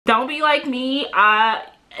be like me.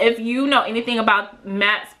 If you know anything about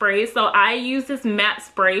matte spray, so I use this matte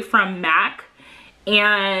spray from MAC,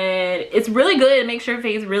 and it's really good. It makes your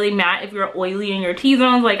face really matte if you're oily in your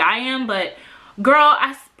T-zones like I am. But girl,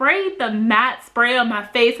 I sprayed the matte spray on my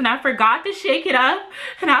face and I forgot to shake it up,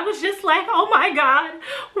 and I was just like, oh my god,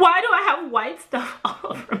 why do I have white stuff all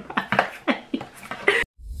over my face?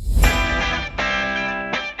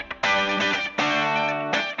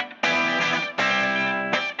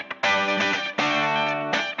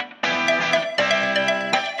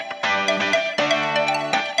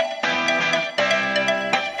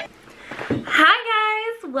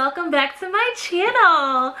 Welcome back to my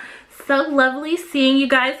channel. So lovely seeing you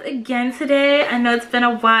guys again today. I know it's been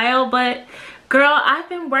a while, but girl, I've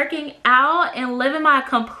been working out and living my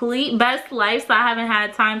complete best life, so I haven't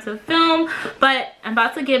had time to film, but I'm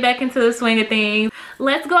about to get back into the swing of things.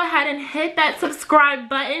 Let's go ahead and hit that subscribe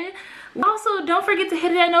button. Also, don't forget to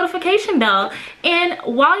hit that notification bell, and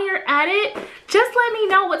while you're at it, just let me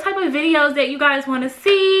know what type of videos that you guys want to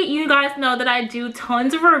see. You guys know that I do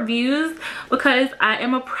tons of reviews because I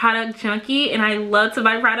am a product junkie and I love to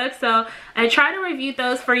buy products, so I try to review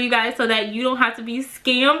those for you guys so that you don't have to be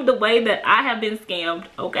scammed the way that I have been scammed,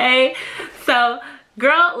 okay? So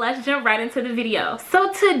girl, let's jump right into the video.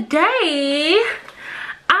 So today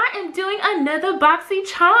I am doing another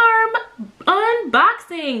BoxyCharm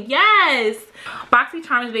unboxing. Yes,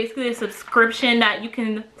 BoxyCharm is basically a subscription that you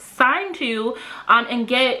can sign to and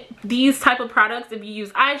get these type of products if you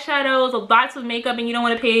use eyeshadows or lots of makeup and you don't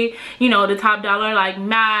want to pay, you know, the top dollar like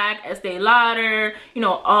MAC, Estee Lauder, you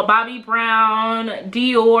know, Bobbi Brown,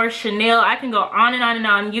 Dior, Chanel. I can go on and on and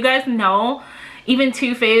on. You guys know, even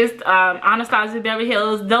Too Faced, Anastasia Beverly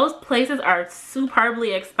Hills, those places are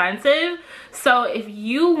superbly expensive. So if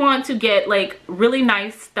you want to get like really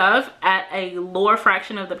nice stuff at a lower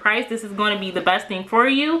fraction of the price, this is going to be the best thing for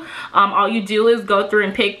you. All you do is go through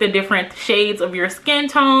and pick the different shades of your skin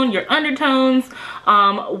tone, your undertones,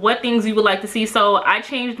 what things you would like to see. So I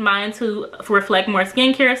changed mine to reflect more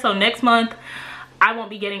skincare. So next month I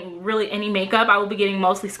won't be getting really any makeup. I will be getting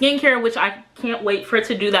mostly skincare, which I can't wait for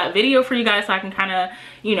to do that video for you guys so I can kind of,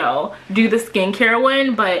 you know, do the skincare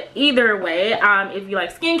one. But either way, if you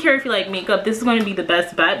like skincare, if you like makeup, this is going to be the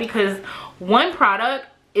best bet because one product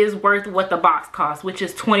is worth what the box costs, which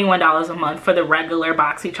is $21 a month for the regular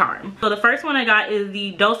BoxyCharm. So the first one I got is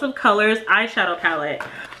the Dose of Colors eyeshadow palette.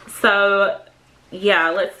 So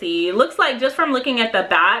yeah, let's see. It looks like, just from looking at the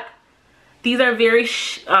back, these are very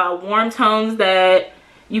warm tones that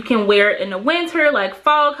you can wear in the winter, like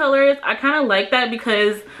fall colors. I kind of like that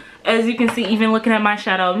because, as you can see, even looking at my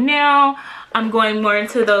shadow now, I'm going more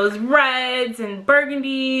into those reds and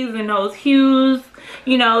burgundies and those hues,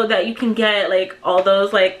 you know, that you can get like all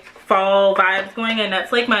those like fall vibes going, and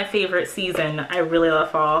that's like my favorite season. I really love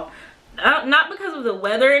fall. Not because of the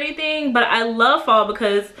weather or anything, but I love fall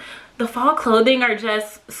because the fall clothing are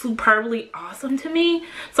just superbly awesome to me.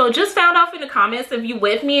 So just sound off in the comments if you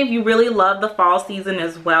with me, if you really love the fall season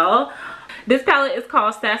as well. This palette is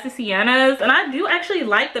called Sassy Siennas, and I do actually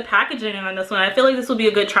like the packaging on this one. I feel like this will be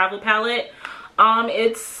a good travel palette.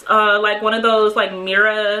 It's like one of those like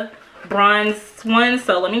mirror bronze ones.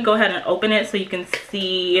 So let me go ahead and open it so you can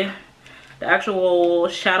see the actual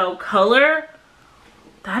shadow color.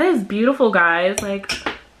 That is beautiful, guys. Like,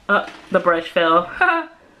 the brush fell.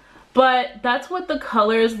 But that's what the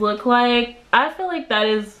colors look like. I feel like that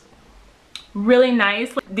is really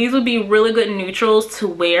nice. These would be really good neutrals to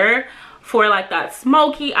wear for like that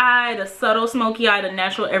smoky eye, the subtle smoky eye, the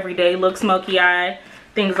natural everyday look smoky eye,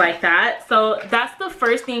 things like that. So that's the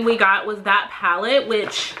first thing we got, was that palette,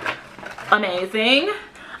 which amazing.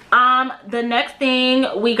 The next thing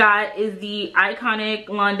we got is the iconic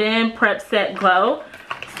London Prep Set Glow.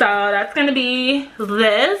 So that's gonna be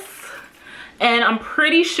this. And I'm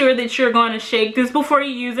pretty sure that you're going to shake this before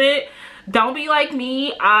you use it. Don't be like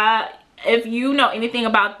me. If you know anything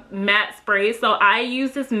about matte sprays, so I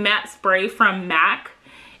use this matte spray from MAC,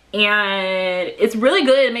 and it's really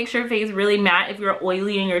good. It makes your face really matte if you're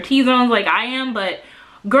oily in your T-zones like I am. But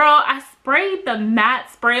girl, I sprayed the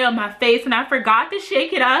matte spray on my face and I forgot to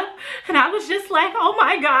shake it up, and I was just like, oh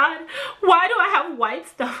my god, why do I have white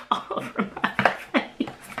stuff all over my face?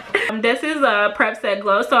 This is a Prep Set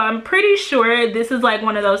Glow, so I'm pretty sure this is like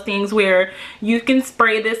one of those things where you can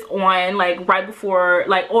spray this on like right before,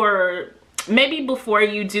 like, or maybe before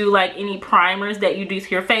you do like any primers that you do to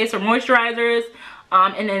your face or moisturizers,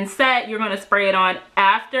 and then set, you're going to spray it on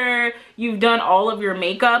after you've done all of your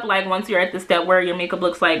makeup, like once you're at the step where your makeup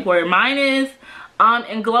looks like where mine is.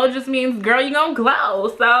 And glow just means, girl, you're gonna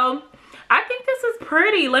glow. So I think this is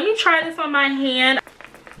pretty. Let me try this on my hand.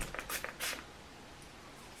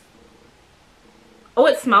 Oh,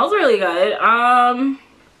 it smells really good. I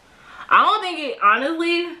don't think it,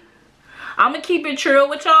 honestly, I'm gonna keep it true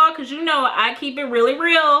with y'all, because you know I keep it really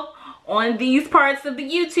real on these parts of the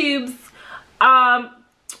YouTubes.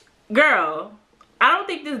 Girl, I don't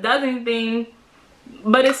think this does anything,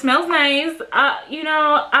 but it smells nice. You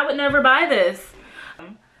know, I would never buy this.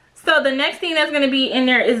 So the next thing that's gonna be in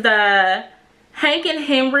there is the Hank &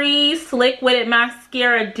 Henry Slick Witted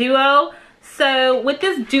Mascara Duo. So with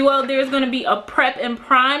this duo, there's going to be a prep and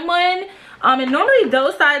prime one. And normally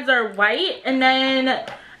those sides are white. And then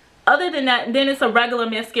other than that, then it's a regular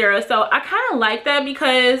mascara. So I kind of like that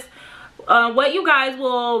because what you guys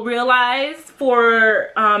will realize for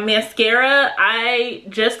mascara, I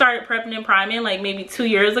just started prepping and priming like maybe 2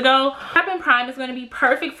 years ago. Prep and prime is going to be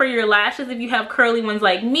perfect for your lashes if you have curly ones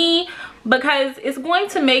like me, because it's going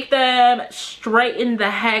to make them straighten the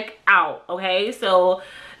heck out. Okay, so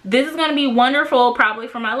this is going to be wonderful probably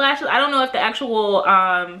for my lashes. I don't know if the actual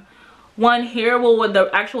one here with the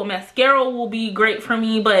actual mascara will be great for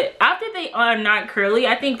me, but after they are not curly,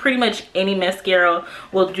 I think pretty much any mascara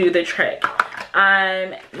will do the trick.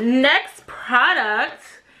 Next product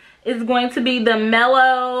is going to be the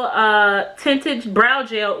Mellow Tinted Brow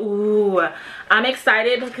Gel. Ooh, I'm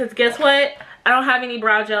excited because guess what? I don't have any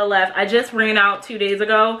brow gel left. I just ran out 2 days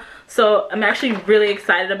ago, so I'm actually really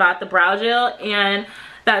excited about the brow gel, and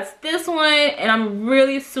that's this one, and I'm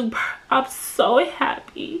so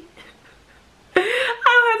happy.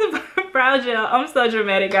 I don't have to buy brow gel. I'm so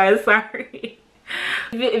dramatic, guys, sorry.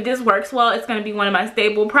 If this works well, it's going to be one of my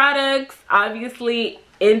staple products, obviously,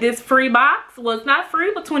 in this free box. Well, it's not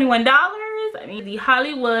free, but $21. I mean, the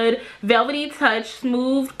Hollywood Velvety Touch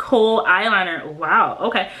Smooth Kohl Eyeliner. Wow,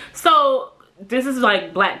 okay. So this is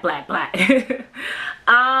like black. I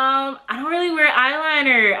don't really wear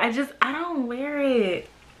eyeliner. I don't wear it.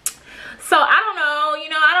 So I don't know, you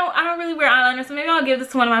know, I don't really wear eyeliner, so maybe I'll give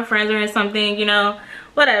this to one of my friends or something, you know,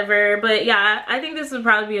 whatever. But yeah, I think this would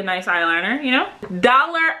probably be a nice eyeliner, you know.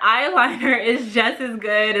 Dollar eyeliner is just as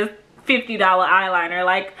good as $50 eyeliner.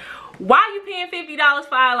 Like, why are you paying $50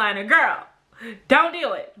 for eyeliner? Girl, don't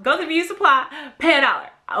do it. Go to Beauty Supply, pay $1,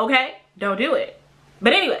 okay? Don't do it.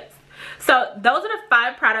 But anyways, so those are the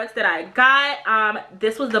 5 products that I got.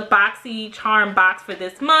 This was the BoxyCharm box for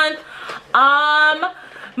this month.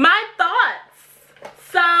 My thoughts.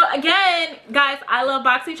 So again, guys, I love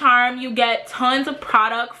BoxyCharm. You get tons of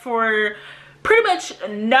product for pretty much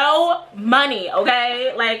no money,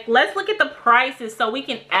 okay? Like, let's look at the prices so we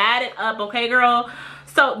can add it up, okay, girl?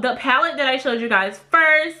 So the palette that I showed you guys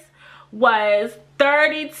first was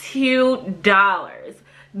 $32.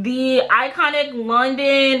 The iconic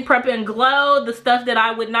London Prep and Glow, the stuff that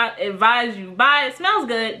I would not advise you buy. It smells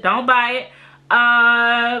good, don't buy it.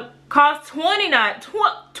 Cost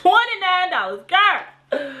 $29, girl.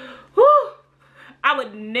 Whew. I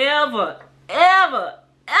would never, ever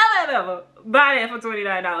buy that for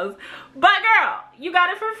 $29. But girl, you got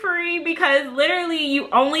it for free because literally you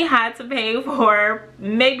only had to pay for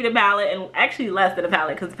maybe the palette, and actually less than the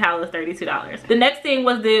palette because the palette was $32. The next thing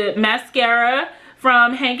was the mascara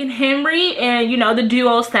from Hank & Henry, and you know, the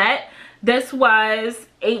duo set. This was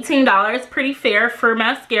 $18, pretty fair for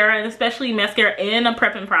mascara, and especially mascara and a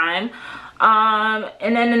prep and prime.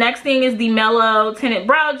 And then the next thing is the Mellow Tinted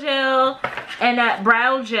Brow Gel, and that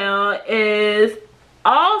brow gel is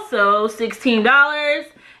also $16,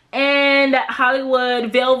 and that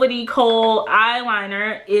Hollywood Velvety Kohl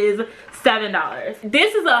Eyeliner is $7.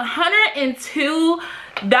 This is a $102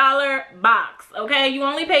 box, okay? You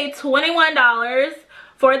only paid $21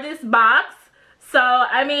 for this box. So,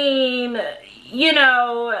 I mean, you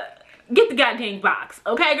know, get the goddamn box,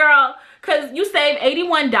 okay, girl? Because you save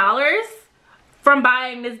 $81 from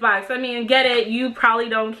buying this box. I mean, get it, you probably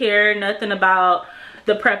don't care nothing about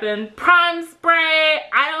the Prep and Prime spray.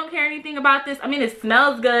 I don't care anything about this. I mean, it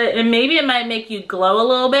smells good, and maybe it might make you glow a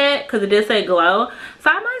little bit because it did say glow. So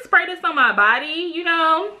I might spray this on my body, you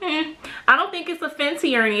know. I don't think it's a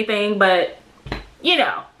Fenty or anything, but you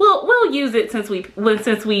know, we'll use it since we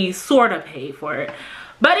sort of paid for it.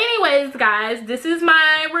 But anyways, guys, this is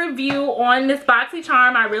my review on this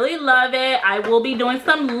BoxyCharm. I really love it. I will be doing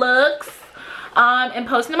some looks and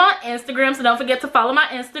posting them on Instagram, so don't forget to follow my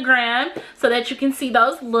Instagram so that you can see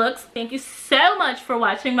those looks. Thank you so much for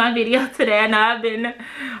watching my video today. I know I've been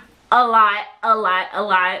a lot,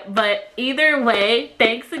 but either way,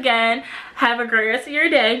 thanks again. Have a great rest of your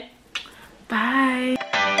day. Bye.